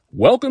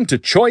Welcome to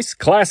Choice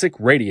Classic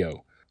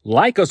Radio.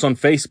 Like us on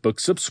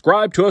Facebook,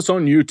 subscribe to us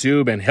on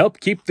YouTube, and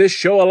help keep this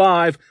show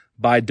alive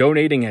by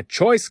donating at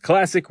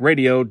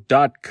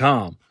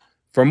choiceclassicradio.com.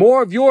 For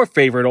more of your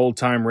favorite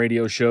old-time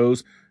radio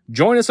shows,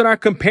 join us on our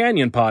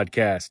companion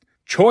podcast,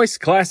 Choice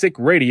Classic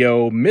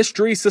Radio,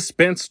 Mystery,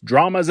 Suspense,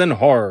 Dramas, and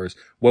Horrors,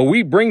 where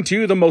we bring to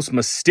you the most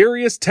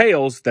mysterious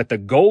tales that the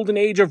golden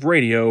age of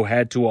radio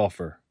had to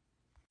offer.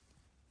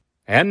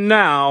 And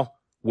now,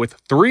 with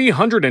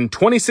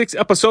 326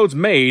 episodes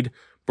made,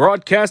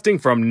 broadcasting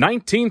from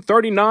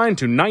 1939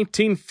 to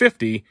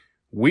 1950,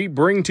 we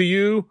bring to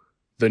you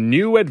The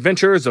New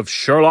Adventures of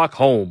Sherlock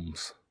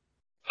Holmes.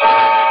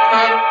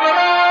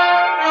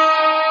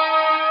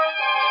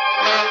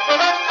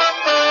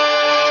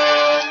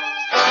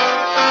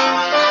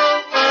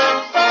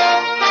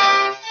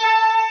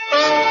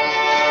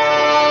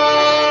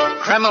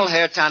 Kreml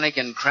Hair Tonic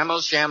and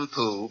Kreml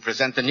Shampoo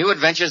present The New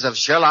Adventures of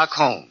Sherlock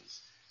Holmes,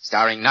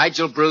 starring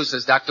Nigel Bruce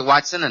as Dr.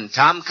 Watson and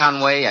Tom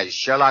Conway as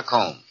Sherlock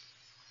Holmes.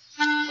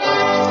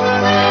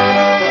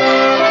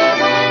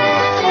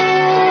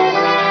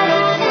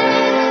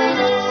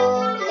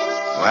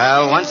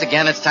 Well, once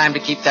again, it's time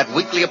to keep that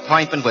weekly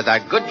appointment with our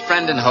good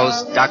friend and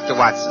host, Dr.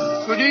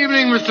 Watson. Good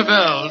evening, Mr.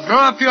 Bell.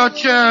 Draw up your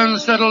chair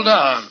and settle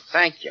down.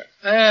 Thank you.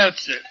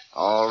 That's it.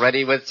 All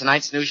ready with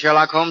tonight's new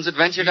Sherlock Holmes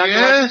adventure, Dr.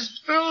 Watson? Yes,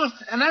 Bill.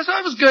 And as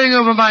I was going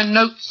over my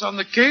notes on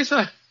the case,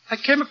 I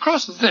came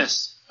across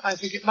this. I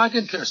think it might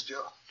interest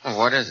you. Oh,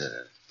 what is it?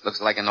 It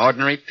looks like an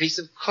ordinary piece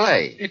of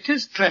clay. It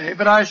is clay,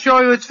 but I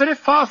assure you it's very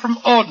far from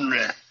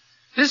ordinary.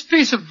 This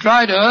piece of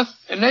dried earth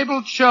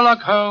enabled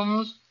Sherlock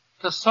Holmes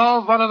to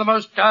solve one of the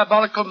most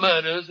diabolical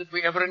murders that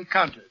we ever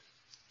encountered.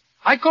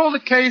 I call the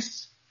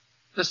case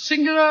The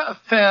Singular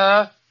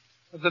Affair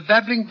of the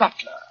Babbling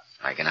Butler.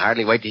 I can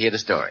hardly wait to hear the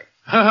story.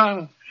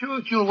 I'm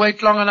sure that you'll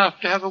wait long enough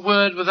to have a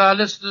word with our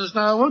listeners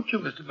now, won't you,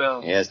 Mr.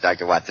 Bell? Yes,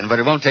 Dr. Watson, but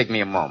it won't take me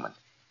a moment.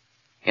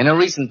 In a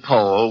recent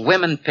poll,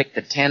 women picked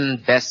the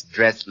 10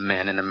 best-dressed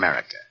men in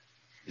America.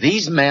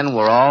 These men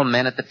were all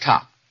men at the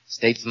top: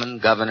 statesmen,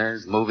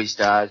 governors, movie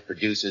stars,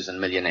 producers, and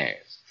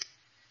millionaires.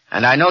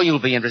 And I know you'll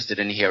be interested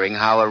in hearing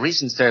how a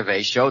recent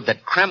survey showed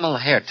that Kreml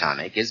Hair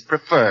Tonic is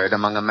preferred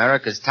among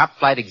America's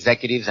top-flight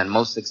executives and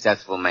most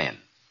successful men.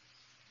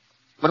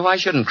 But why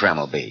shouldn't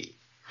Kreml be?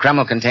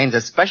 Kreml contains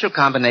a special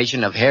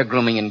combination of hair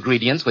grooming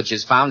ingredients which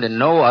is found in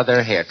no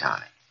other hair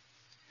tonic.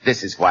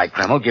 This is why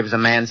Kreml gives a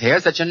man's hair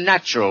such a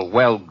natural,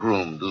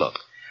 well-groomed look,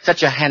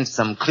 such a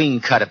handsome,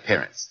 clean-cut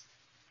appearance.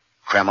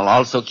 Kreml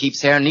also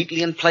keeps hair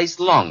neatly in place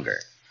longer,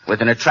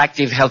 with an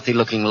attractive,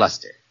 healthy-looking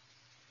luster.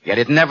 Yet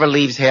it never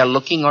leaves hair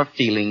looking or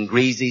feeling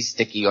greasy,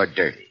 sticky, or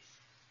dirty.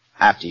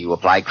 After you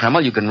apply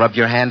Kreml, you can rub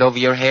your hand over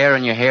your hair,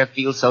 and your hair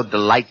feels so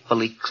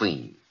delightfully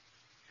clean.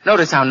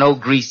 Notice how no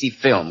greasy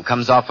film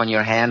comes off on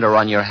your hand or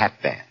on your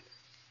hatband.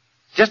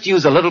 Just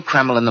use a little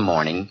Kreml in the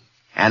morning,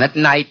 and at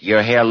night,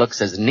 your hair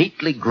looks as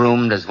neatly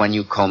groomed as when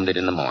you combed it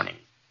in the morning.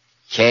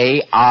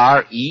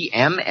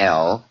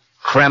 Kreml,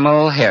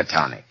 Kreml Hair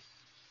Tonic.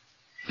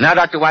 Now,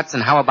 Dr.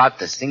 Watson, how about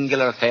the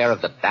singular affair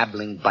of the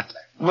Babbling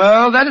Butler?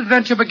 Well, that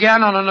adventure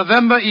began on a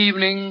November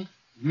evening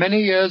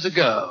many years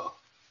ago.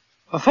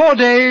 For 4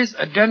 days,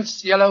 a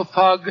dense yellow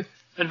fog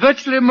had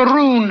virtually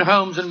marooned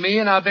Holmes and me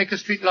in our Baker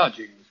Street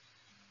lodgings.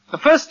 The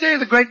first day,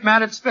 the great man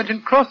had spent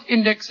in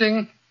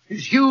cross-indexing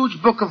his huge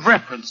book of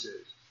references.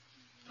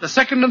 The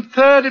second and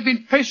third had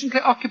been patiently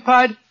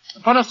occupied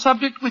upon a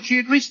subject which he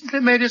had recently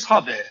made his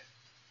hobby,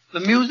 the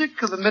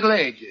music of the Middle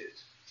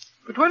Ages.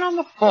 But when on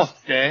the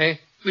fourth day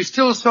we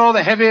still saw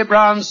the heavy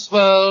brown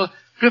swirl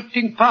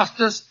drifting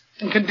past us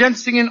and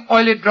condensing in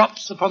oily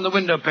drops upon the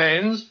window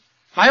panes,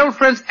 my old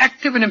friend's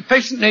active and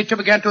impatient nature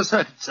began to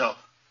assert itself.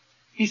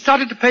 He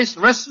started to pace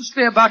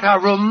restlessly about our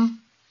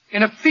room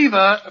in a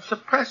fever of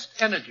suppressed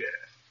energy.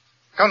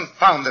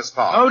 Confound this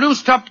fog. Oh, do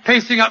stop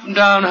pacing up and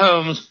down,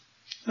 Holmes.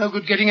 No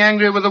good getting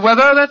angry with the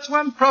weather. That's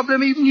one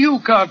problem even you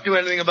can't do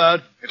anything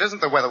about. It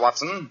isn't the weather,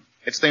 Watson.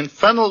 It's the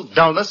infernal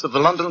dullness of the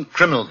London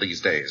criminal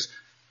these days.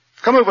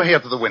 Come over here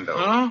to the window.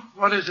 Oh?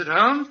 What is it,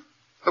 Holmes?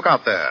 Look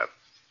out there.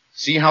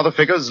 See how the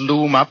figures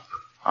loom up,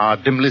 are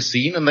dimly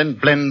seen, and then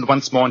blend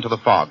once more into the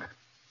fog.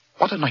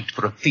 What a night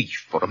for a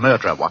thief or a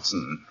murderer,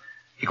 Watson.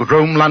 He could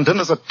roam London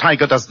as a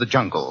tiger does the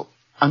jungle,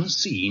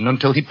 unseen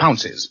until he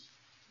pounces.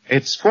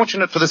 It's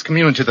fortunate for this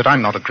community that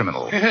I'm not a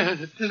criminal.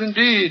 Yes, it is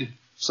indeed.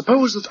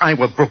 Suppose that I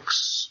were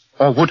Brooks,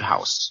 or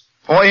Woodhouse,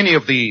 or any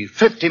of the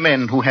 50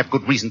 men who have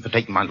good reason for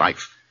taking my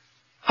life.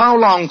 How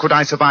long could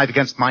I survive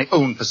against my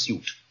own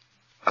pursuit?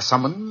 A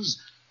summons,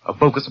 a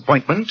bogus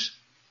appointment,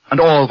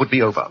 and all would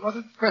be over. What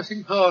a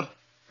depressing thought.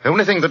 The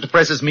only thing that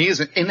depresses me is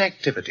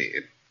inactivity.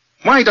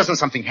 Why doesn't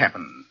something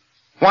happen?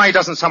 Why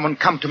doesn't someone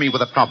come to me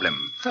with a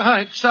problem?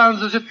 It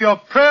sounds as if your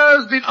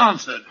prayer's been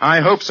answered.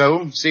 I hope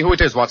so. See who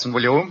it is, Watson,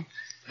 will you?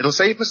 It'll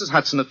save Mrs.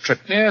 Hudson a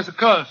trip. Yes, of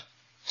course.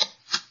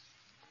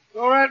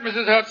 All right,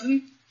 Mrs.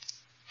 Hudson.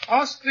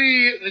 Ask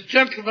the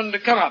gentleman to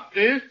come up,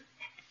 please.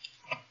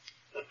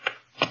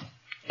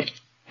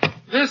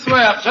 This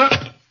way up, sir.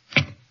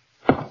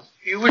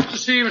 You wish to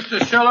see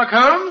Mr. Sherlock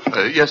Holmes?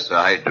 Yes, sir,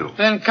 I do.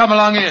 Then come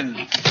along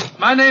in.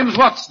 My name's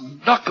Watson,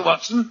 Dr.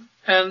 Watson,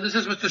 and this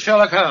is Mr.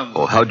 Sherlock Holmes.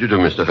 Oh, how do you do,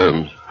 Mr.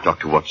 Holmes,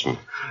 Dr. Watson?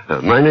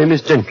 My name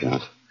is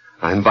Jenkins.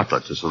 I'm butler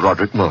to Sir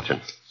Roderick Martin.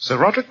 Sir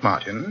Roderick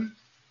Martin?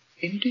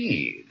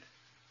 Indeed.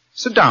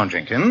 Sit down,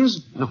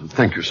 Jenkins. No,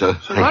 thank you, sir.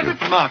 Sir Thank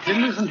Roderick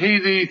Martin, isn't he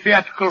the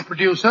theatrical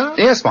producer?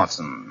 Yes,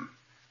 Watson.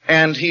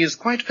 And he is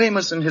quite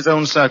famous in his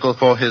own circle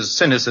for his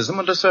cynicism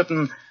and a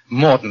certain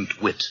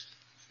mordant wit.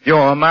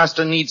 Your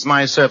master needs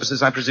my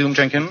services, I presume,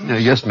 Jenkins?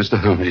 Yes, Mr.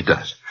 Holmes, he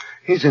does.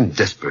 He's in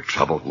desperate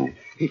trouble, and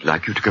he'd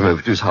like you to come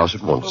over to his house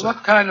at once, Well, sir.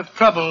 what kind of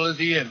trouble is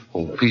he in?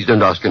 Oh, please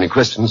don't ask any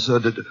questions, sir.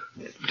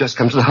 Just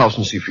come to the house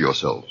and see for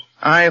yourselves.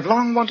 I've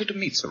long wanted to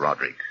meet Sir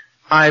Roderick.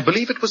 I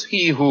believe it was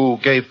he who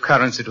gave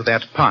currency to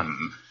that pun.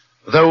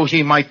 Though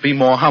he might be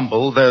more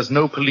humble, there's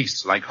no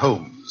police like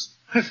Holmes.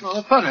 That's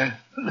rather funny.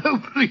 No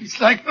police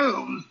like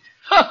Holmes.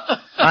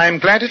 I'm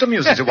glad it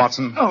amuses you,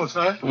 Watson. Oh,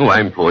 sorry. Oh, I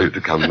implore you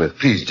to come with.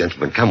 Please,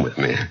 gentlemen, come with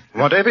me.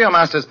 Whatever your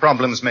master's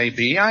problems may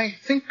be, I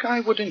think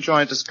I would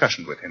enjoy a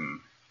discussion with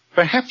him.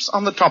 Perhaps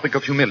on the topic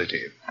of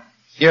humility.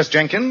 Yes,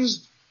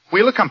 Jenkins,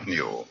 we'll accompany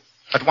you.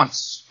 At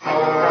once.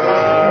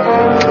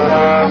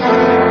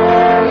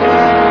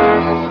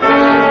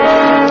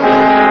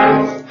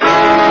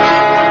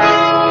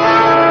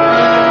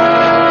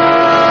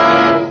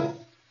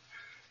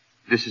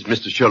 This is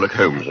Mr. Sherlock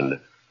Holmes and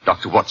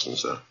Dr. Watson,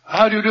 sir.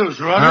 How do you do,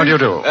 Sir Roderick? How do you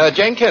do?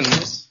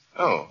 Jenkins?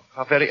 Oh,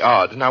 how very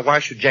odd. Now, why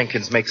should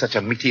Jenkins make such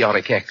a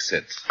meteoric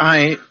exit?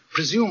 I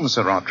presume,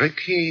 Sir Roderick,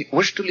 he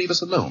wished to leave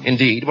us alone.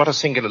 Indeed, what a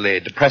singularly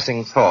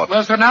depressing thought.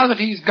 Well, sir, now that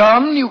he's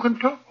gone, you can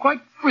talk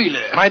quite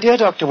freely. My dear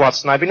Dr.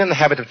 Watson, I've been in the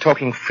habit of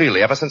talking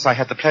freely ever since I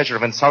had the pleasure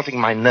of insulting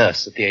my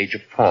nurse at the age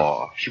of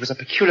 4. She was a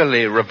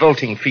peculiarly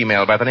revolting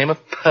female by the name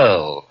of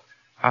Pearl.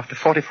 After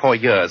 44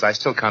 years, I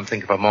still can't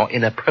think of a more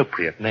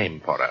inappropriate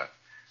name for her.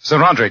 Sir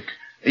Roderick,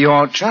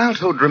 your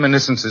childhood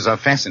reminiscences are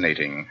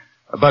fascinating.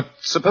 But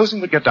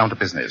supposing we get down to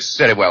business.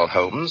 Very well,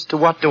 Holmes. To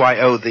what do I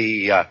owe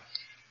the,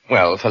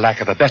 well, for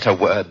lack of a better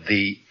word,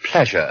 the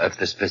pleasure of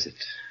this visit?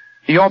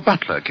 Your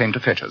butler came to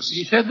fetch us.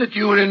 He said that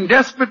you were in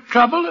desperate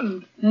trouble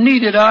and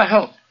needed our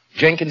help.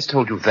 Jenkins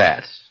told you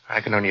that.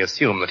 I can only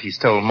assume that he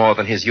stole more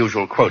than his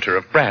usual quota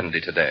of brandy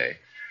today.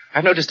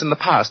 I've noticed in the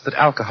past that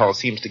alcohol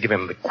seems to give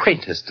him the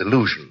quaintest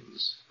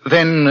delusions.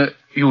 Then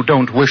you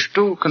don't wish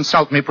to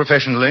consult me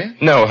professionally?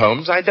 No,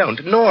 Holmes, I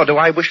don't, nor do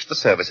I wish the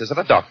services of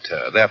a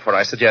doctor. Therefore,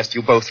 I suggest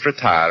you both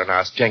retire and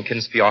ask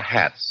Jenkins for your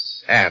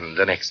hats and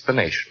an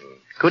explanation.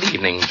 Good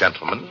evening,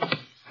 gentlemen.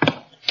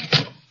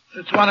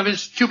 It's one of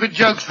his stupid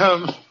jokes,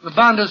 Holmes. The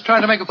bounder's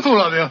trying to make a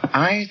fool of you.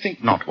 I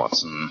think not,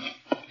 Watson.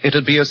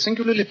 It'd be a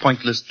singularly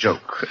pointless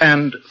joke,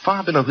 and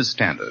far below his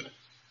standard.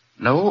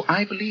 No,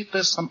 I believe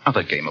there's some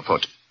other game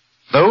afoot.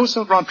 Though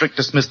Sir Roderick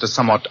dismissed us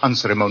somewhat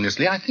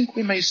unceremoniously, I think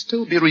we may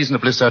still be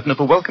reasonably certain of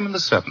a welcome in the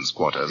servants'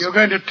 quarters. You're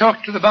going to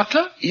talk to the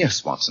butler?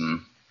 Yes,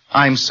 Watson.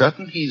 I'm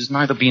certain he's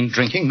neither been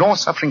drinking nor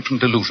suffering from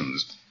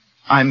delusions.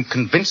 I'm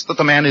convinced that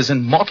the man is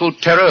in mortal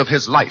terror of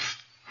his life.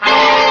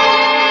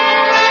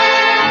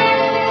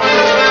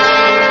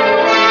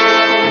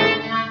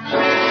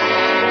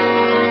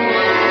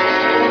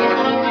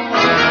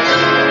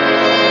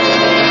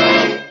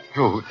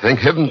 Oh, thank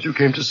heavens you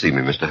came to see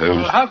me, Mr. Holmes.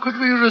 Well, how could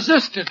we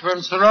resist it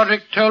when Sir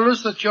Roderick told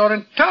us that your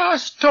entire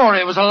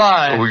story was a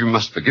lie? Oh, you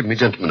must forgive me,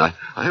 gentlemen.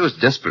 I was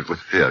desperate with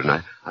fear, and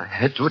I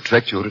had to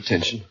attract your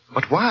attention.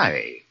 But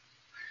why?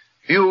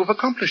 You've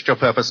accomplished your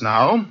purpose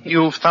now.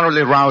 You've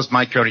thoroughly roused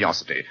my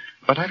curiosity.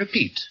 But I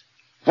repeat,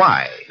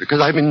 why?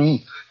 Because I'm in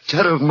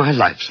terror of my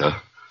life, sir.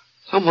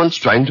 Someone's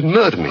trying to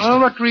murder me, Well, sir.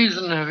 what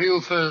reason have you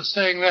for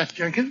saying that,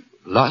 Jenkins?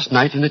 Last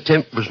night an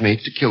attempt was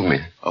made to kill me.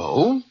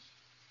 Oh?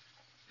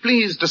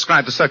 Please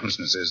describe the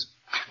circumstances.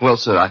 Well,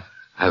 sir,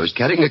 I was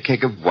carrying a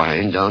keg of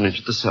wine down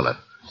into the cellar.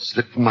 It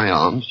slipped from my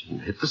arms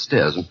and hit the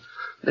stairs, and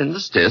then the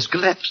stairs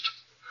collapsed.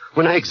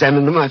 When I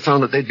examined them, I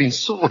found that they'd been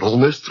sawed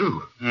almost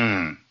through.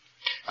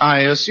 I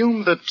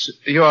assume that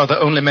you're the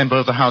only member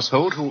of the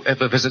household who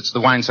ever visits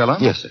the wine cellar?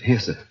 Yes,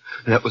 sir.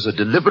 That was a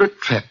deliberate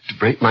trap to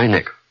break my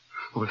neck.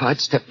 Oh, if I'd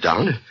stepped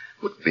down, it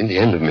would have been the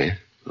end of me.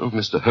 Oh,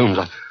 Mr. Holmes,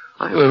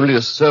 I'm only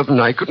a servant.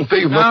 I couldn't pay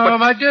you much, Now, but...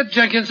 my dear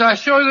Jenkins, I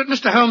assure you that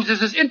Mr. Holmes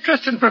is as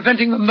interested in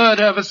preventing the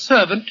murder of a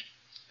servant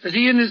as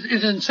he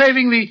is in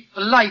saving the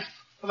life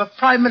of a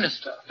prime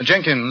minister.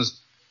 Jenkins,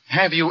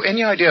 have you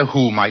any idea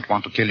who might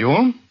want to kill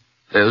you?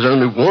 There's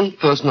only one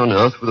person on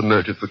earth with a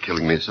motive for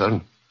killing me, sir,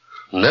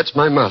 and that's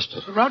my master.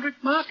 Sir Roderick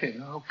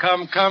Martin. Oh,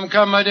 come,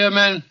 my dear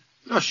man.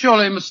 You're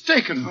surely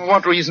mistaken.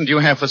 What reason do you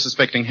have for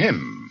suspecting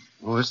him?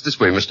 Oh, it's this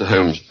way, Mr.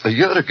 Holmes. A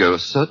year ago, a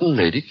certain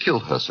lady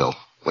killed herself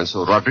when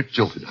Sir Roderick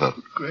jilted her.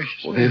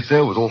 Gracious. Well, the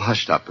affair was all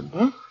hushed up,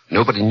 and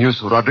nobody knew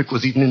Sir Roderick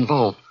was even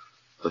involved.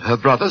 But her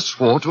brother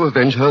swore to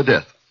avenge her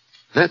death.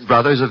 That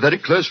brother is a very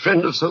close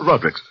friend of Sir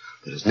Roderick's,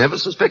 but has never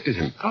suspected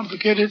him.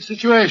 Complicated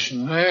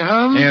situation, eh,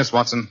 Holmes? Yes,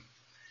 Watson.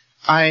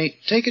 I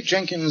take it,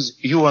 Jenkins,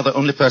 you are the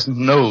only person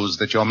who knows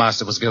that your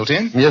master was guilty?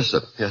 Yes,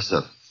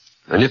 sir.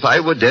 And if I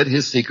were dead,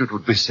 his secret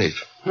would be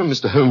safe. Oh,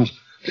 Mr. Holmes,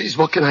 please,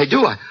 what can I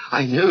do?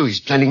 I know he's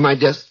planning my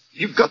death.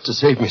 You've got to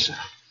save me, sir.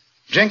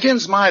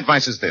 Jenkins, my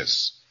advice is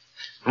this.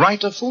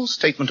 Write a full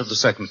statement of the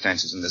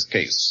circumstances in this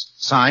case.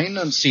 Sign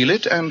and seal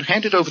it and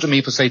hand it over to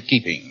me for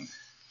safekeeping.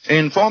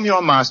 Inform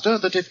your master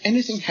that if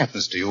anything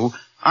happens to you,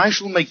 I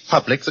shall make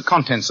public the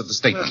contents of the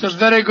statement. That's a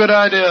very good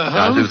idea, Holmes.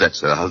 I'll do that,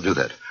 sir. I'll do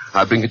that.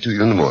 I'll bring it to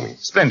you in the morning.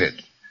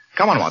 Splendid.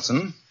 Come on,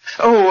 Watson.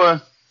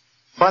 Oh,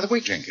 by the way,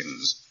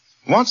 Jenkins,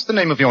 what's the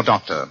name of your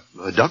doctor?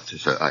 Doctor,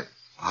 sir,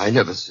 I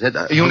never said...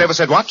 You never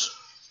said what?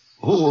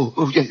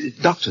 Yes,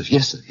 doctor,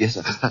 yes, sir, yes,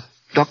 sir.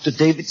 Dr.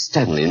 David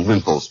Stanley in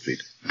Wimpole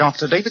Street.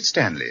 Dr. David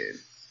Stanley.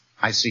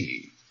 I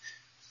see.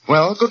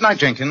 Well, good night,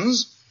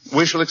 Jenkins.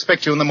 We shall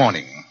expect you in the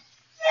morning.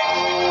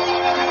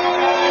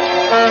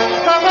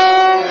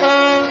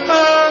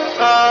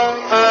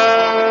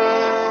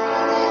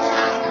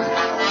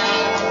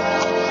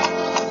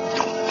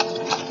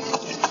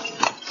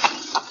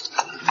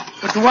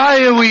 But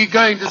why are we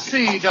going to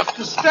see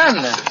Dr.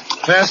 Stanley?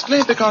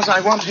 Firstly, because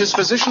I want his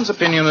physician's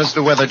opinion as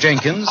to whether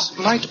Jenkins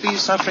might be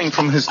suffering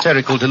from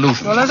hysterical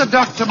delusion. Well, as a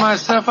doctor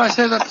myself, I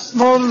say that's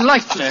more than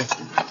likely.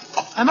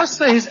 I must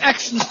say his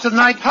actions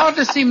tonight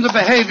hardly seem the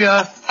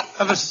behavior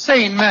of a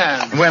sane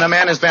man. When a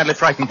man is badly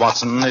frightened,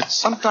 Watson, it's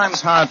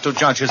sometimes hard to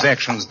judge his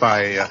actions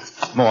by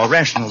more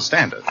rational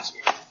standards.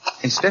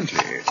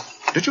 Incidentally,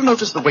 did you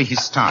notice the way he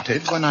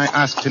started when I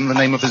asked him the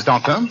name of his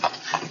doctor?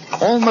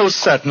 Almost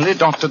certainly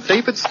Dr.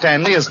 David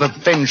Stanley is the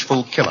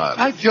vengeful killer.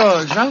 By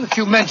George, now that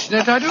you mention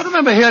it, I do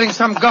remember hearing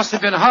some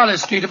gossip in Harley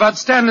Street about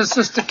Stanley's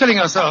sister killing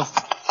herself.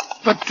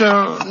 But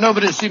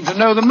nobody seemed to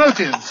know the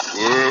motive.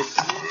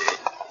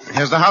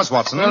 Here's the house,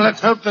 Watson. Well, let's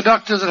hope the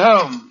doctor's at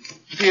home.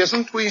 If he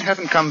isn't, we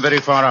haven't come very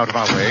far out of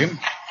our way.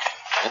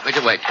 Want me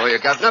to wait for you,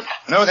 Governor?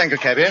 No, thank you,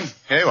 cabby.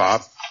 Here you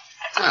are.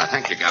 Ah,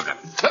 thank you, Governor.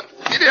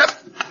 Giddy up.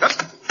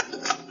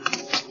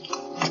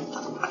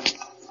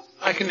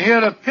 I can hear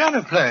a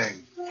piano playing.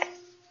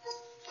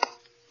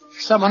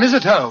 Someone is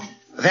at home.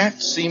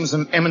 That seems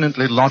an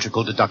eminently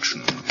logical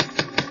deduction.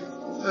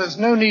 There's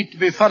no need to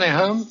be funny,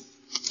 Holmes.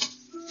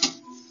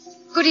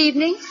 Good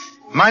evening.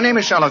 My name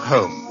is Sherlock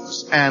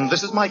Holmes, and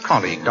this is my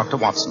colleague, Dr.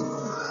 Watson.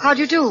 How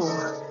do you do?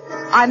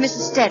 I'm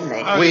Mrs.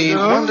 Stanley. We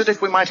wondered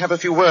if we might have a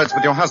few words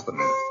with your husband.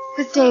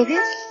 With David?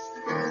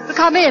 Well,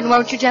 come in,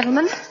 won't you,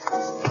 gentlemen?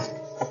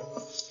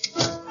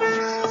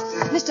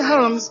 Mr.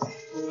 Holmes,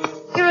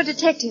 you're a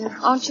detective,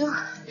 aren't you?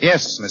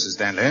 Yes, Mrs.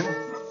 Stanley.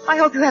 I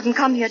hope you haven't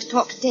come here to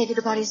talk to David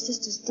about his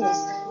sister's death.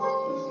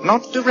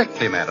 Not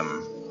directly,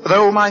 madam.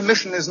 Though my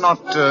mission is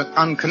not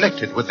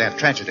unconnected with that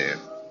tragedy.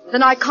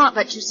 Then I can't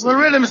let you see. Well,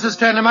 really, Mrs.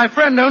 Stanley, my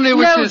friend only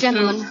wishes No,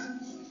 gentlemen.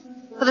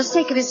 For the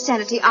sake of his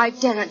sanity, I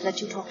daren't let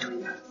you talk to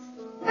him.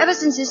 Ever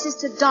since his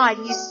sister died,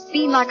 he's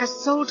been like a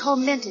soul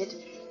tormented.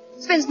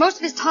 Spends most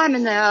of his time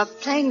in there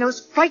playing those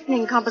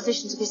frightening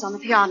compositions of his on the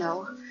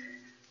piano.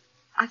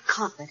 I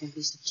can't let him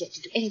be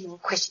subjected to any more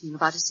questioning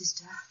about his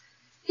sister.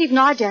 Even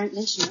I daren't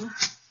mention her.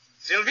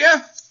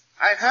 Sylvia,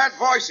 I've heard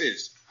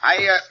voices.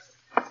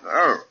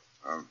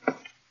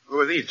 Who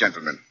are these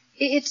gentlemen?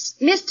 It's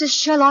Mr.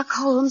 Sherlock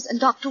Holmes and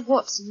Dr.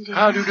 Watson, dear.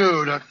 How do you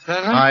do, Dr.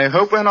 Stanley? I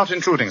hope we're not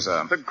intruding,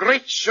 sir. The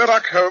great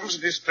Sherlock Holmes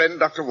and his friend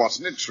Dr.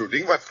 Watson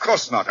intruding? Well, of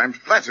course not. I'm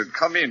flattered.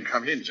 Come in,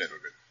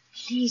 gentlemen.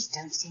 Please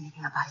don't say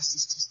anything about his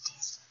sister's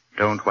death.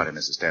 Don't worry,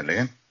 Mrs.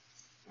 Stanley.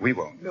 We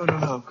won't. No,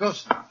 of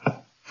course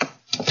not.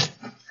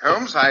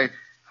 Holmes, I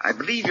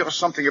believe you're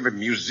something of a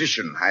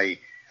musician. I'd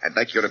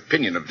like your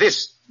opinion of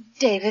this.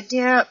 David,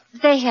 dear,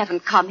 they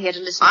haven't come here to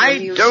listen to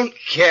music. I don't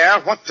care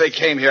what they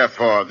came here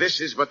for.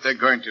 This is what they're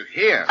going to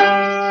hear.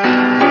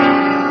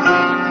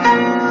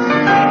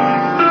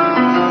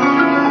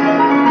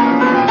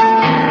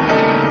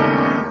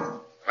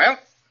 Well,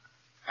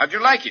 how'd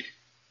you like it?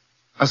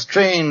 A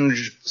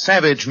strange,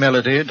 savage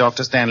melody,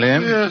 Dr. Stanley.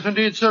 Yes,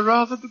 indeed, sir.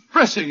 Rather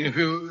depressing, if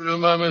you don't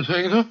mind me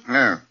saying so.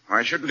 No,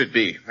 why shouldn't it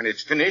be? When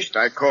it's finished,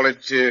 I call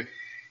it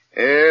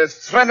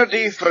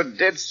Threnody for a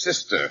Dead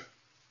Sister.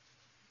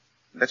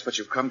 That's what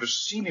you've come to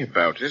see me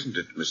about, isn't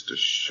it, Mr.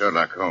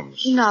 Sherlock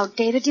Holmes? Now,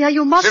 David, dear,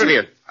 you mustn't...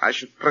 Sylvia, I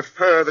should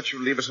prefer that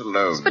you leave us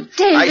alone. But,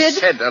 David... I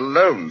said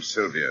alone,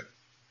 Sylvia.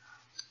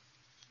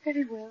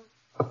 Very well.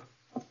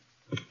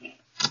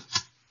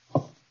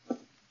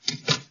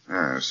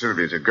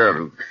 Sylvia's a girl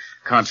who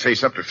can't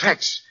face up to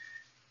facts.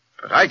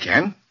 But I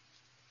can.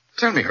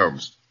 Tell me,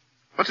 Holmes,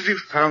 what have you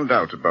found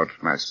out about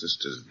my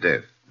sister's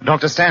death?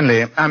 Dr.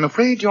 Stanley, I'm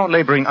afraid you're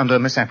laboring under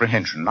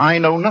misapprehension. I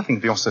know nothing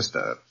of your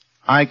sister.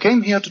 I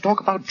came here to talk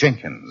about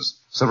Jenkins,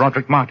 Sir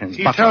Roderick Martin's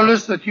He butler. told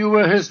us that you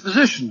were his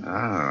physician.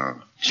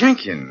 Ah,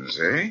 Jenkins,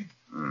 eh?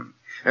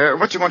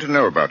 What do you want to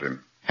know about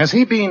him? Has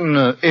he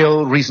been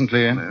ill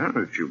recently? Well,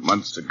 a few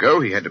months ago,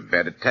 he had a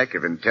bad attack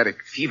of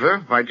enteric fever.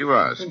 Why do you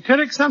ask?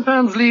 Enteric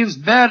sometimes leaves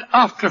bad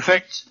after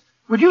effects.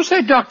 Would you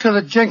say, Doctor,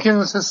 that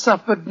Jenkins has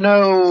suffered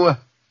no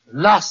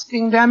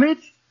lasting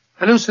damage?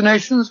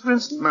 Hallucinations, for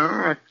instance? No,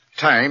 at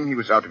time he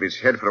was out of his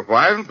head for a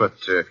while, but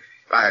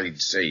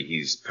I'd say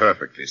he's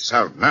perfectly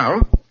sound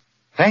now.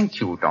 Thank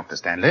you, Dr.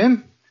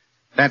 Stanley.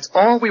 That's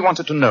all we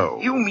wanted to know.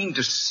 You mean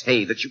to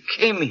say that you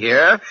came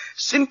here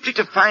simply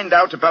to find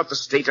out about the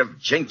state of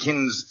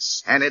Jenkins'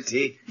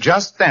 sanity?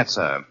 Just that,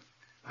 sir.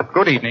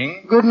 Good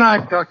evening. Good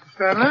night, Dr.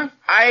 Stanley.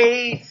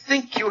 I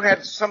think you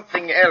had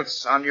something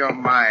else on your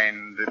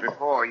mind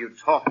before you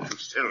talked to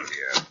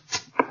Sylvia.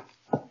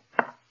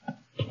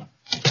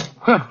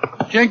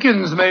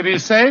 Jenkins may be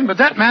sane, but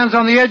that man's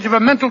on the edge of a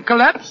mental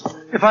collapse,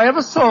 if I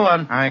ever saw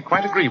one. I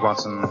quite agree,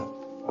 Watson.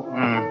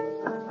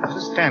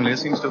 Mrs. Stanley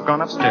seems to have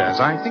gone upstairs.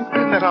 I think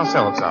we'll let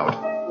ourselves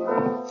out.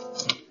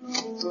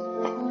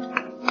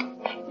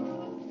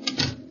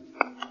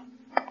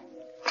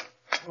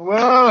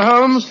 Well,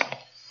 Holmes,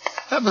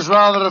 that was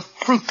rather a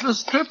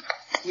fruitless trip.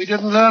 We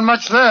didn't learn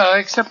much there,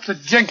 except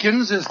that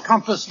Jenkins is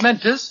compos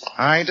mentis.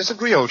 I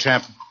disagree, old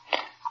chap.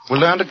 We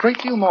learned a great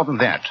deal more than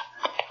that.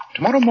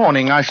 Tomorrow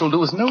morning I shall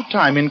lose no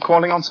time in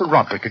calling on Sir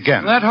Roderick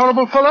again. That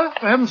horrible fellow?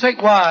 For heaven's sake,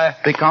 why?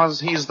 Because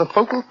he's the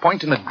focal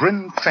point in a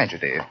grim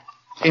tragedy.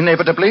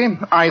 Inevitably,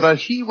 either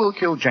he will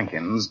kill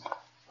Jenkins,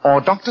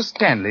 or Dr.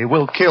 Stanley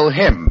will kill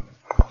him.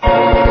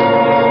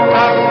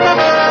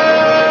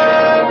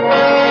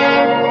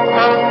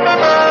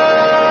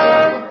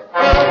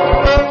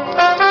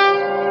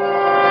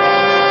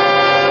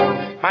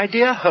 My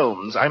dear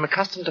Holmes, I'm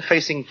accustomed to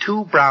facing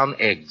 2 brown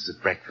eggs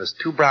at breakfast,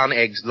 2 brown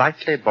eggs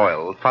lightly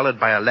boiled, followed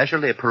by a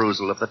leisurely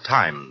perusal of the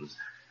Times.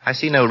 I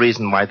see no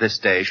reason why this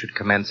day should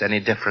commence any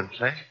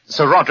differently.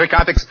 Sir Roderick,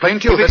 I've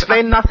explained to you You've that...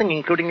 explained nothing,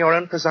 including your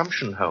own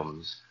presumption,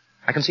 Holmes.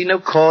 I can see no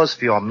cause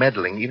for your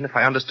meddling, even if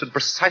I understood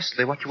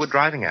precisely what you were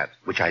driving at,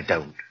 which I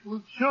don't.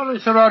 Well,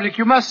 surely, Sir Roderick,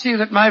 you must see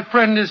that my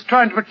friend is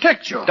trying to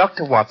protect you.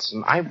 Dr.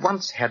 Watson, I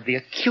once had the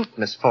acute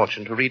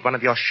misfortune to read one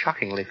of your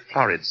shockingly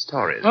florid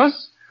stories. What?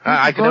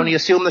 I can only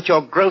assume that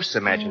your gross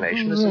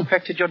imagination has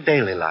infected your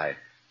daily life.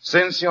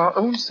 Since your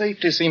own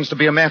safety seems to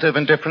be a matter of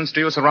indifference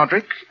to you, Sir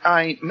Roderick,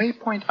 I may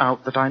point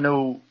out that I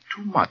know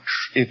too much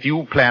if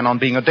you plan on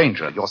being a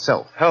danger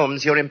yourself.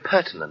 Holmes, you're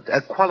impertinent, a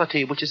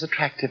quality which is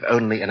attractive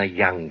only in a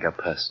younger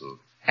person,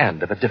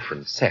 and of a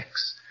different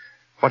sex.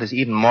 What is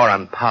even more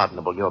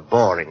unpardonable, you're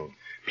boring.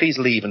 Please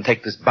leave and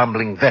take this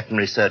bumbling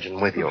veterinary surgeon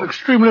with you. It's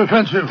extremely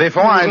offensive.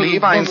 Before I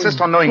leave, I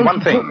insist on knowing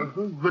one thing.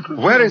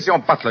 Where is your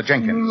butler,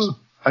 Jenkins?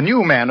 A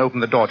new man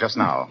opened the door just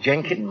now.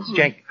 Jenkins?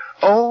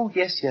 Oh,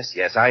 yes.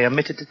 I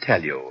omitted to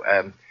tell you.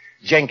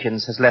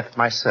 Jenkins has left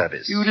my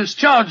service. You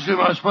discharged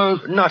him, I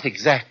suppose. Not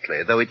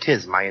exactly, though it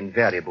is my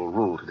invariable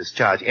rule to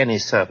discharge any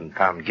servant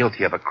found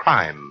guilty of a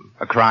crime.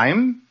 A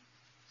crime?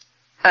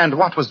 And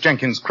what was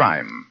Jenkins'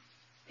 crime?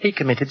 He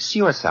committed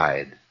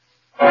suicide.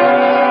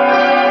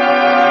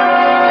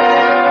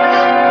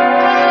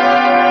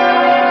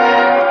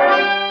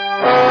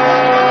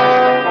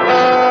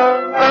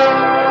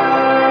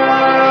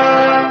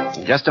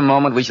 In just a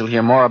moment, we shall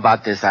hear more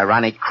about this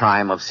ironic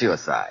crime of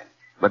suicide.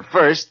 But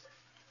first,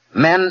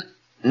 men,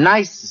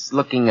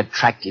 nice-looking,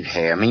 attractive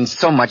hair means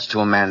so much to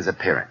a man's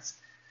appearance.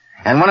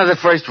 And one of the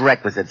first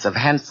requisites of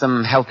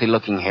handsome,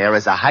 healthy-looking hair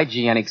is a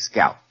hygienic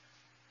scalp.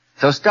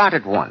 So start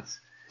at once.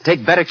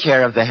 Take better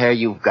care of the hair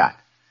you've got.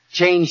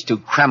 Change to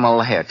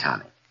Kreml Hair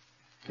Tonic.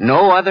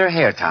 No other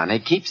hair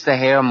tonic keeps the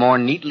hair more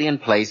neatly in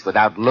place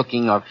without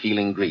looking or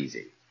feeling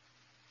greasy.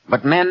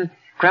 But men,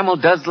 Kreml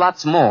does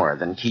lots more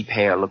than keep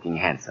hair looking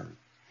handsome.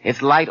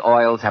 Its light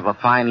oils have a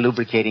fine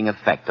lubricating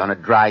effect on a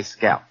dry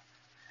scalp.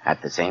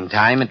 At the same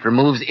time, it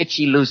removes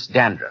itchy, loose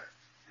dandruff.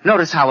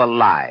 Notice how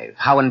alive,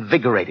 how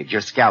invigorated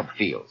your scalp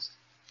feels.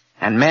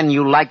 And men,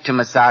 you like to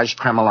massage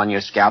Kreml on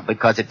your scalp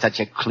because it's such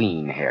a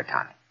clean hair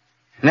tonic.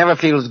 Never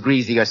feels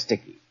greasy or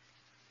sticky.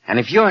 And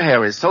if your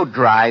hair is so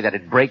dry that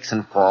it breaks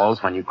and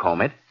falls when you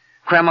comb it,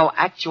 Kreml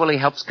actually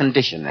helps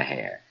condition the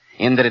hair,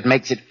 in that it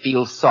makes it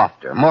feel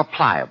softer, more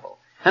pliable,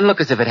 and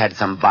look as if it had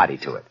some body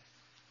to it.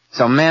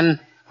 So men,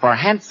 for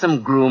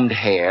handsome groomed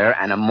hair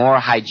and a more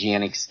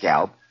hygienic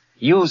scalp,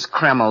 use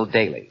Kreml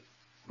daily.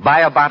 Buy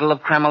a bottle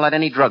of Kreml at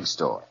any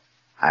drugstore.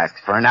 Ask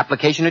for an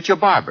application at your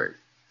barber's.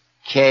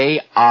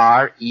 Kreml.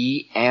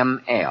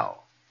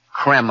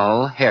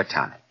 Kreml Hair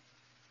Tonic.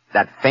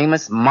 That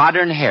famous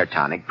modern hair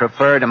tonic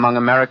preferred among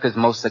America's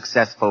most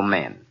successful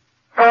men.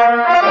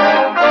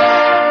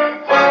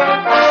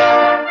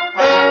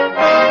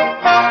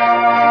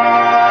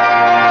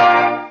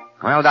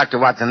 Well, Dr.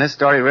 Watson, this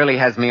story really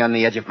has me on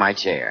the edge of my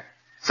chair.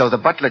 So the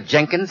butler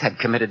Jenkins had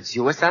committed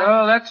suicide?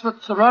 Well, that's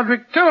what Sir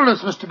Roderick told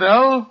us, Mr.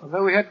 Bell,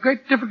 although we had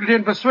great difficulty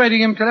in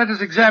persuading him to let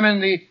us examine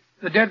the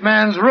dead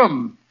man's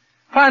room.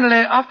 Finally,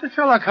 after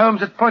Sherlock Holmes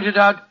had pointed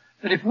out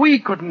that if we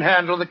couldn't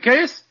handle the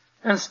case,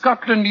 then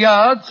Scotland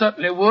Yard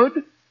certainly would,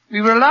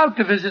 we were allowed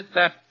to visit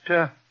that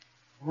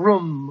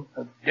room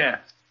of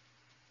death.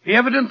 The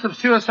evidence of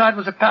suicide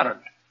was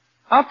apparent.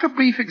 After a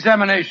brief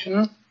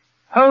examination,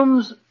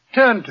 Holmes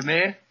turned to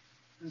me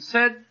and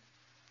said,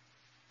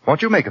 What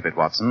do you make of it,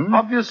 Watson?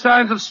 Obvious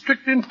signs of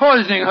strychnine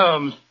poisoning,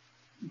 Holmes.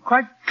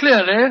 Quite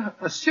clearly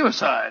a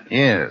suicide.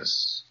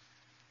 Yes.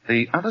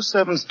 The other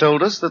servants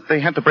told us that they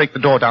had to break the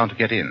door down to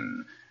get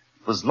in.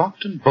 It was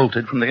locked and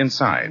bolted from the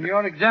inside. And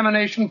your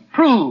examination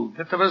proved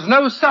that there was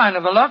no sign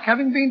of the lock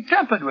having been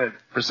tampered with.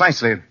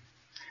 Precisely.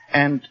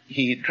 And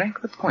he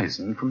drank the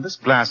poison from this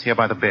glass here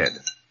by the bed.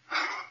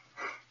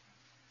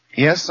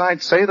 Yes,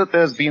 I'd say that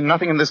there's been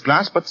nothing in this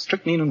glass but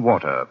strychnine and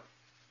water.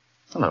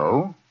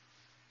 Hello.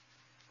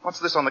 What's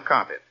this on the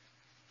carpet?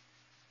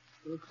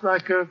 Looks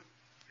like a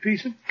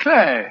piece of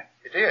clay.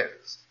 It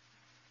is.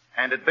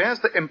 And it bears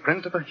the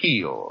imprint of a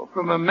heel.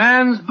 From a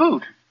man's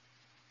boot.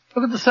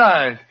 Look at the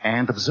size.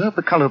 And observe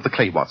the color of the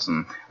clay,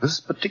 Watson. This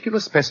particular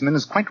specimen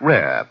is quite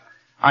rare.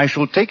 I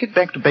shall take it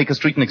back to Baker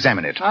Street and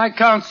examine it. I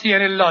can't see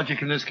any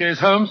logic in this case,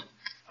 Holmes.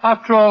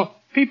 After all,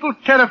 people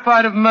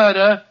terrified of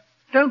murder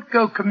don't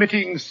go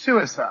committing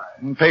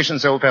suicide.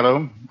 Patience, old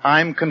fellow.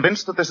 I'm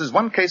convinced that this is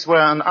one case where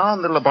an hour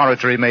in the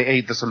laboratory may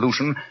aid the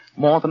solution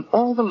more than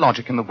all the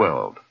logic in the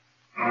world.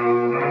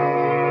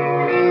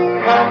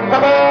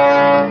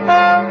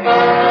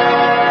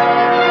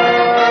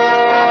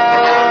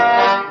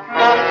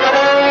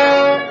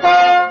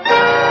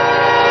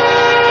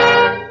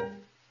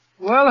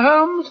 Well,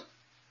 Holmes,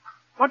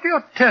 what do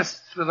your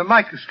tests with a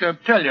microscope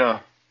tell you?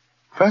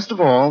 First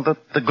of all, that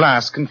the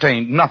glass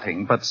contained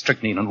nothing but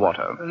strychnine and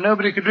water.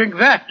 Nobody could drink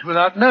that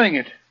without knowing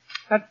it.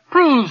 That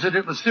proves that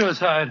it was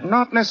suicide.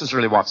 Not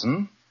necessarily,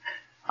 Watson.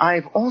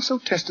 I've also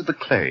tested the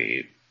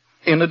clay.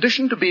 In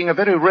addition to being a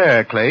very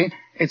rare clay,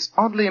 it's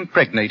oddly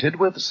impregnated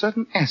with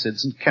certain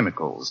acids and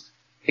chemicals.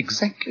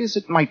 Exactly as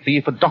it might be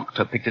if a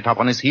doctor picked it up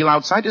on his heel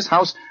outside his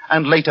house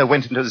and later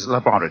went into his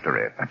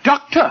laboratory. A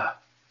doctor?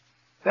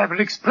 That would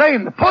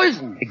explain the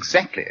poison.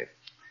 Exactly.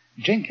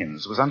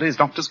 Jenkins was under his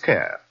doctor's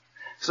care.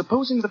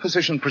 Supposing the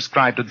physician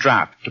prescribed a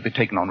draught to be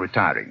taken on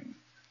retiring,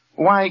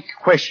 why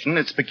question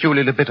its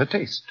peculiarly bitter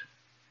taste?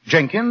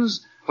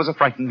 Jenkins was a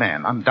frightened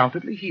man.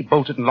 Undoubtedly, he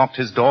bolted and locked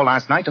his door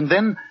last night and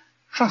then,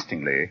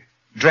 trustingly,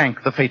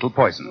 drank the fatal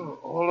poison.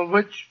 All of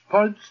which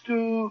points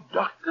to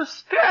Dr.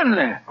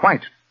 Stanley.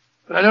 Quite.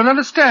 But I don't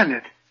understand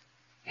it.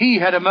 He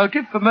had a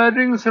motive for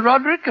murdering Sir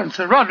Roderick, and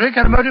Sir Roderick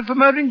had a motive for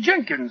murdering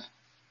Jenkins.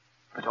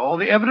 But all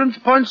the evidence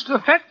points to the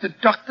fact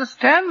that Dr.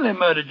 Stanley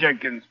murdered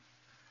Jenkins.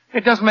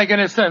 It doesn't make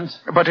any sense.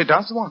 But it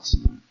does,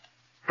 Watson.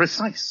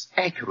 Precise,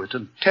 accurate,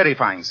 and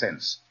terrifying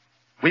sense.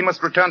 We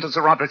must return to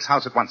Sir Roderick's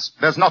house at once.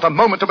 There's not a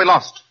moment to be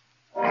lost.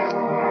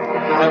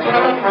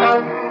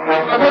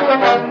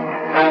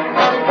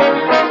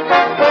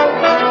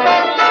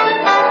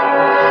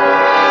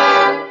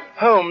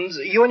 Holmes,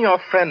 you and your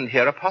friend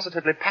here are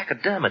positively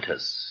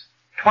pachydermatous.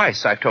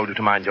 Twice I've told you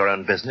to mind your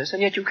own business,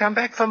 and yet you come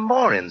back for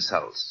more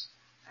insults.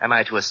 Am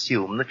I to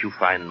assume that you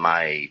find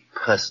my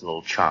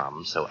personal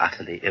charm so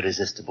utterly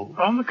irresistible?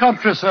 On the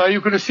contrary, sir, you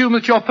can assume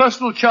that your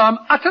personal charm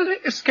utterly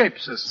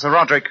escapes us. Sir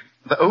Roderick,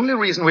 the only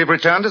reason we've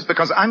returned is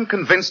because I'm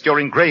convinced you're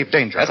in grave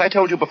danger. As I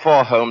told you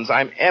before, Holmes,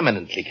 I'm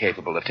eminently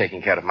capable of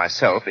taking care of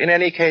myself. In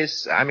any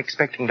case, I'm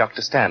expecting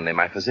Dr. Stanley,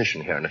 my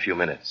physician, here in a few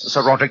minutes.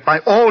 Sir Roderick, by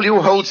all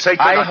you hold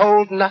sacred... I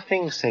hold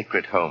nothing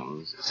sacred,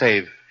 Holmes,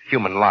 save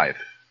human life.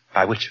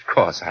 By which, of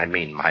course, I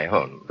mean my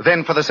own.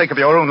 Then, for the sake of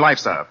your own life,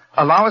 sir,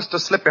 allow us to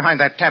slip behind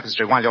that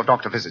tapestry while your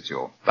doctor visits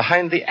you.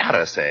 Behind the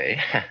arras, eh?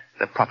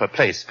 The proper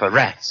place for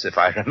rats, if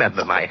I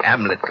remember my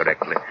Hamlet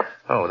correctly.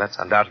 Oh, that's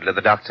undoubtedly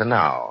the doctor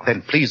now.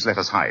 Then please let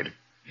us hide.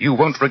 You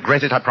won't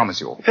regret it, I promise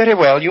you. Very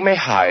well, you may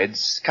hide.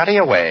 Scurry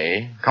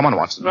away. Come on,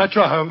 Watson. Right,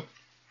 you're home.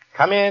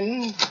 Come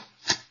in.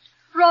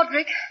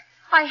 Roderick,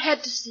 I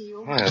had to see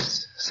you.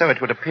 Yes, so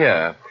it would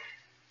appear.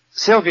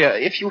 Sylvia,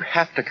 if you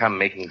have to come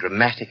making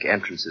dramatic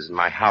entrances in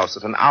my house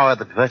at an hour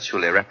that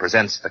virtually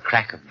represents the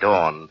crack of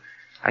dawn,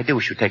 I do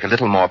wish you'd take a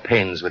little more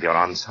pains with your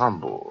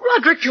ensemble.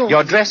 Roderick,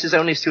 Your dress is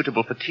only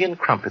suitable for tea and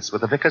crumpets with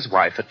the vicar's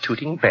wife at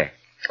Tooting Bec.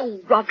 Oh,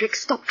 Roderick,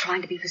 stop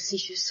trying to be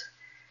facetious.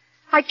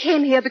 I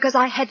came here because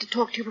I had to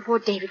talk to you before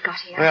David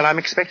got here. Well, I'm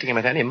expecting him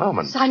at any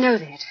moment. Yes, I know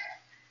that.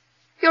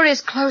 You're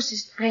his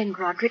closest friend,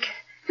 Roderick.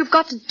 You've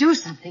got to do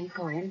something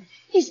for him.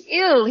 He's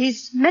ill.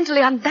 He's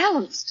mentally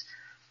unbalanced.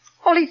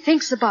 All he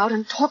thinks about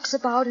and talks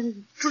about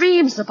and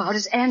dreams about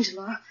is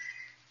Angela.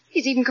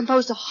 He's even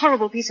composed a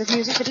horrible piece of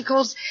music that he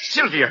calls...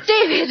 Sylvia!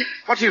 David!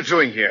 What are you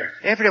doing here?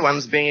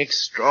 Everyone's being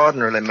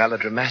extraordinarily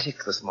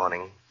melodramatic this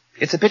morning.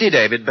 It's a pity,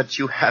 David, but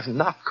you have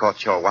not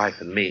caught your wife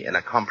and me in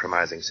a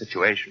compromising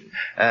situation.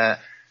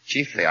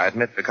 Chiefly, I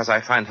admit, because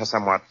I find her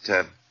somewhat,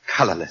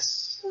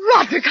 colorless.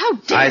 Roderick, how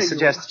dare you? I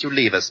suggest that you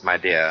leave us, my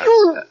dear.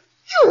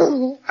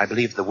 You! I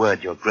believe the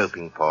word you're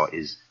groping for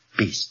is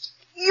beast.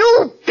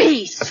 You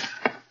beast!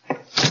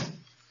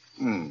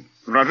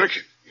 Roderick,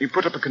 you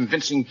put up a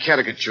convincing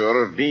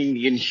caricature of being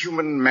the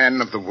inhuman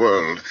man of the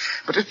world.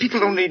 But if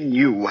people only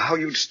knew how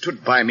you'd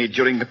stood by me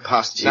during the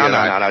past year...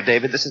 No,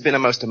 David, this has been a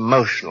most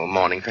emotional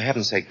morning. For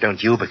heaven's sake,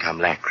 don't you become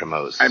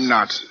lachrymose. I'm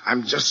not.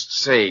 I'm just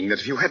saying that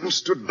if you hadn't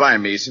stood by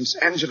me since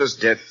Angela's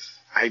death,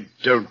 I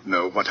don't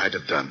know what I'd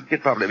have done.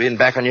 You'd probably been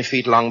back on your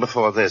feet long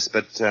before this,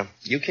 but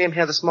you came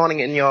here this morning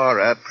in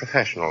your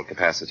professional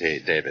capacity,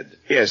 David.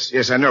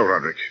 Yes, I know,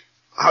 Roderick.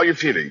 How are you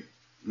feeling?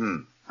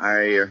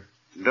 I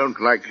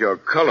don't like your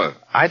color.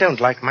 I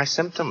don't like my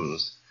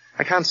symptoms.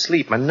 I can't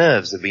sleep. My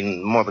nerves have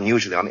been more than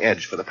usually on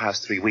edge for the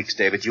past 3 weeks,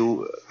 David.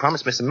 You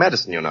promised me some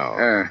medicine, you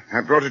know.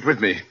 I brought it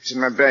with me. It's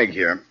in my bag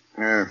here.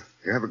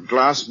 You have a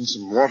glass and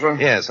some water?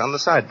 Yes, on the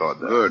sideboard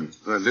there. Good.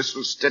 Well, this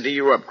will steady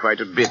you up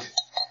quite a bit.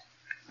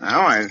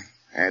 Now, I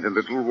add a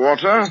little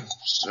water.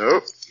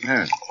 So,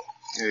 here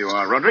you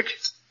are, Roderick.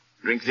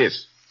 Drink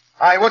this.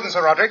 I wouldn't,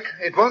 Sir Roderick.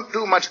 It won't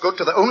do much good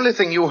to the only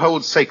thing you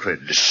hold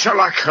sacred.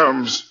 Sherlock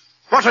Holmes,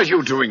 what are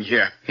you doing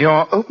here?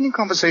 Your opening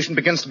conversation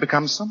begins to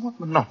become somewhat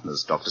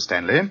monotonous, Dr.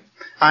 Stanley.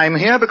 I'm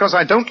here because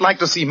I don't like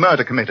to see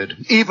murder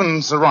committed,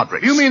 even Sir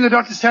Roderick's. You mean that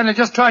Dr. Stanley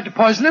just tried to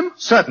poison him?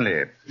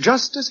 Certainly.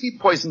 Just as he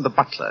poisoned the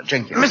butler,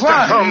 Jenkins. Mr.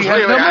 Why? Holmes, He had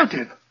really, no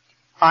motive.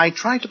 I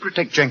tried to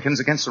protect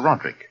Jenkins against Sir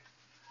Roderick.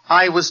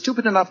 I was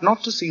stupid enough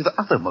not to see the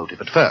other motive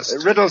at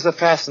first. Riddles are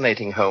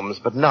fascinating, Holmes,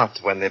 but not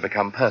when they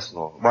become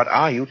personal. What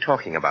are you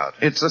talking about?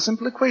 It's a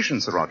simple equation,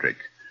 Sir Roderick.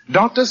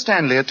 Dr.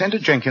 Stanley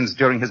attended Jenkins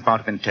during his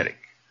bout of enteric.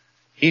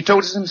 He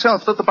told us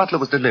himself that the butler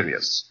was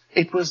delirious.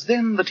 It was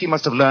then that he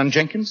must have learned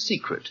Jenkins'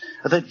 secret,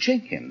 that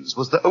Jenkins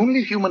was the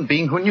only human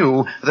being who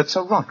knew that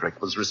Sir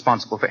Roderick was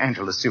responsible for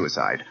Angela's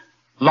suicide.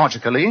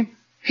 Logically,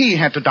 he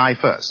had to die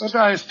first. But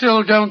I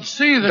still don't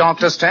see that...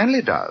 Dr.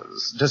 Stanley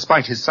does,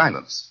 despite his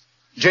silence.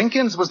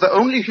 Jenkins was the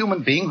only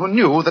human being who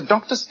knew that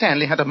Dr.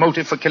 Stanley had a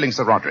motive for killing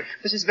Sir Roderick.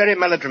 This is very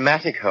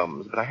melodramatic,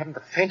 Holmes, but I haven't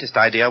the faintest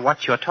idea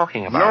what you're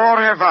talking about. Nor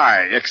have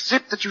I,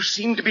 except that you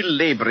seem to be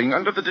laboring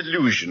under the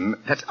delusion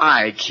that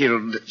I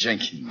killed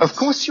Jenkins. Of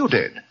course you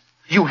did.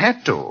 You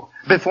had to,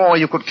 before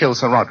you could kill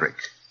Sir Roderick.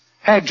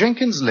 Had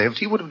Jenkins lived,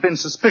 he would have been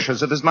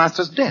suspicious of his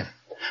master's death.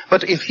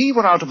 But if he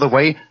were out of the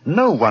way,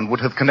 no one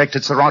would have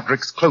connected Sir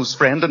Roderick's close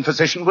friend and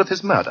physician with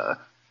his murder.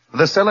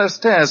 The cellar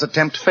stairs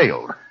attempt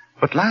failed,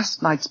 but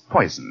last night's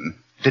poison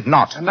did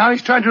not. And now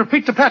he's trying to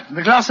repeat the pattern.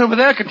 The glass over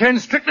there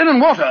contains strychnine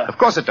and water. Of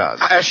course it does.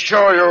 I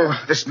assure you,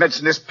 this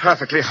medicine is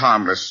perfectly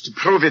harmless. To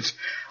prove it,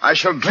 I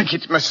shall drink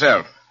it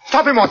myself.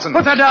 Stop him, Watson.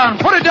 Put that down.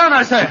 Put it down,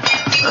 I say.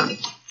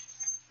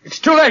 It's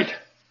too late.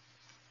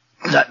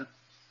 That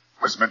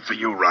was meant for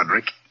you,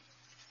 Roderick.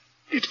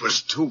 It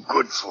was too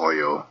good for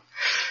you.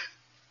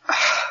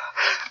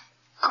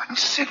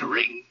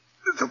 Considering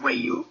the way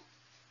you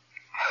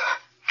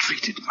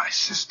treated my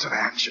sister,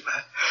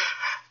 Angela.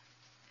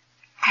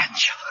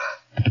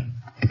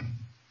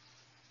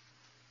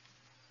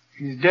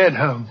 He's dead,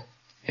 Holmes.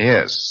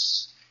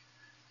 Yes.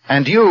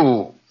 And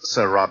you,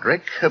 Sir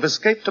Roderick, have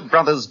escaped a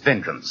brother's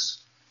vengeance.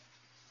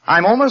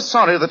 I'm almost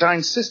sorry that I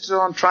insisted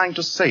on trying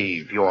to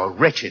save your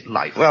wretched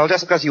life. Well,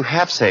 just because you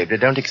have saved it,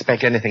 don't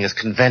expect anything as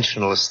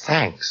conventional as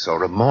thanks or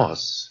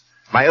remorse.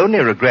 My only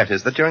regret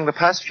is that during the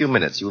past few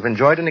minutes you've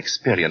enjoyed an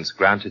experience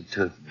granted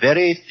to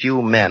very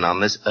few men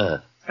on this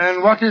earth.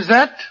 And what is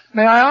that,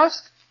 may I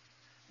ask?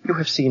 You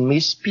have seen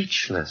me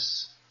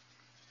speechless.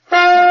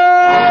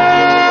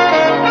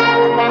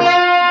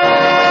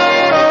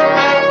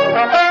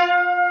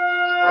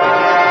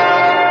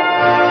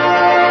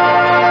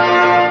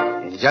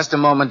 In just a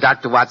moment,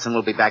 Dr. Watson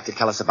will be back to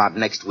tell us about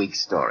next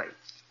week's story.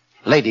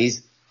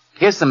 Ladies,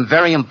 here's some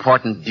very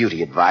important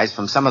beauty advice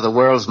from some of the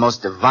world's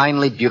most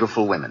divinely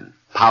beautiful women,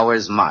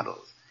 Powers models.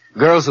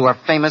 Girls who are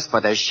famous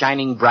for their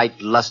shining, bright,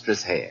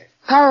 lustrous hair.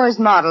 Powers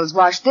models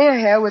wash their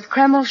hair with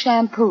Kreml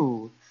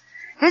shampoo.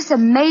 This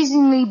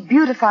amazingly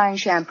beautifying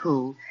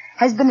shampoo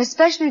has been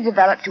especially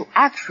developed to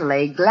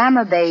actually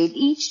glamour bathe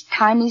each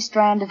tiny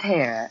strand of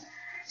hair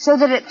so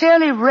that it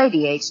fairly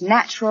radiates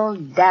natural,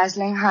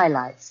 dazzling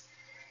highlights.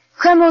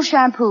 Kreml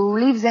shampoo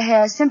leaves the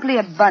hair simply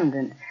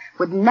abundant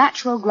with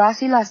natural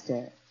glossy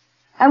luster.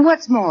 And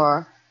what's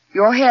more,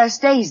 your hair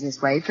stays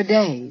this way for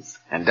days.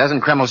 And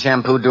doesn't Kreml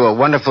shampoo do a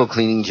wonderful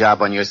cleaning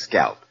job on your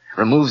scalp?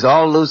 Removes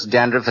all loose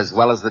dandruff as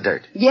well as the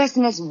dirt. Yes,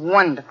 and it's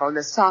wonderful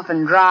to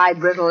soften dry,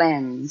 brittle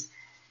ends.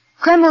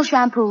 Kreml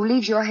shampoo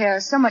leaves your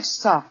hair so much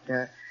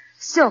softer,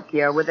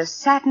 silkier, with a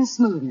satin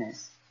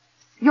smoothness.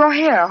 Your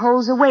hair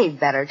holds a wave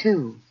better,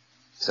 too.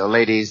 So,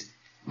 ladies,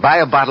 buy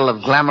a bottle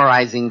of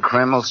glamorizing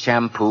Kreml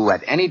shampoo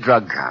at any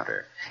drug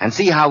counter and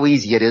see how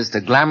easy it is to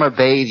glamour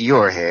bathe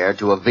your hair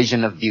to a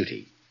vision of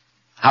beauty.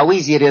 How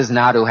easy it is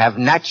now to have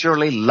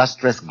naturally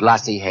lustrous,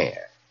 glossy hair.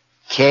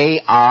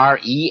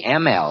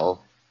 Kreml,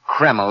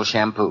 Kreml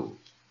shampoo.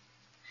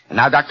 And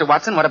now, Dr.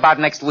 Watson, what about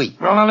next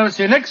week? Well, now, let me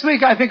see. Next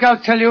week, I think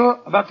I'll tell you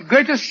about the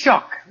greatest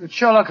shock that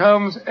Sherlock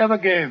Holmes ever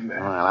gave me.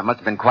 Well, that must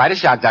have been quite a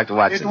shock, Dr.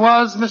 Watson. It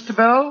was, Mr.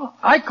 Bell.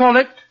 I call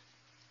it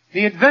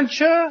The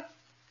Adventure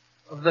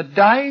of the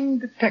Dying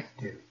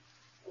Detective.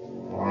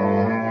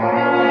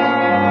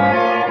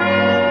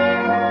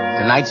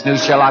 Tonight's new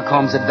Sherlock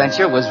Holmes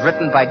adventure was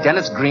written by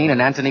Dennis Green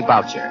and Anthony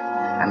Boucher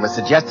and was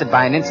suggested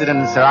by an incident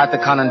in Sir Arthur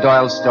Conan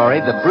Doyle's story,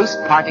 The Bruce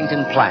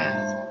Partington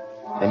Plans.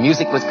 The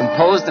music was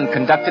composed and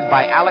conducted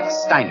by Alex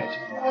Steinert.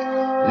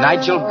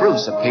 Nigel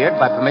Bruce appeared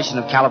by permission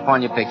of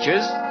California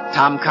Pictures,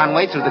 Tom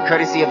Conway through the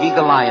courtesy of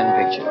Eagle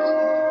Lion Pictures.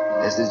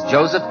 This is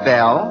Joseph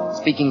Bell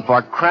speaking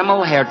for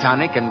Kreml Hair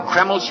Tonic and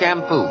Kreml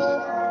Shampoo,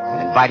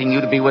 and inviting you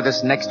to be with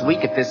us next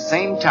week at this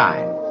same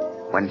time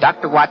when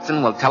Dr.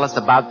 Watson will tell us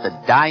about the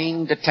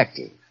dying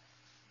detective.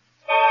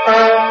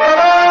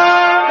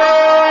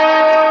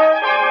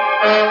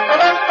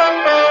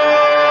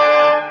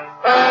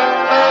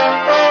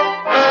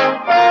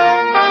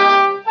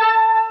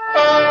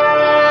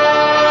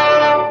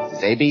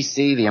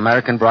 ABC, the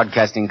American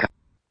Broadcasting Company.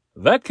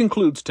 That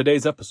concludes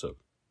today's episode.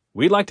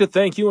 We'd like to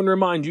thank you and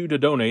remind you to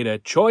donate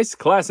at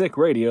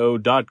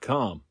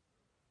choiceclassicradio.com.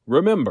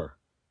 Remember,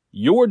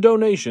 Your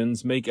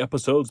donations make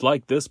episodes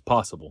like this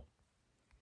possible.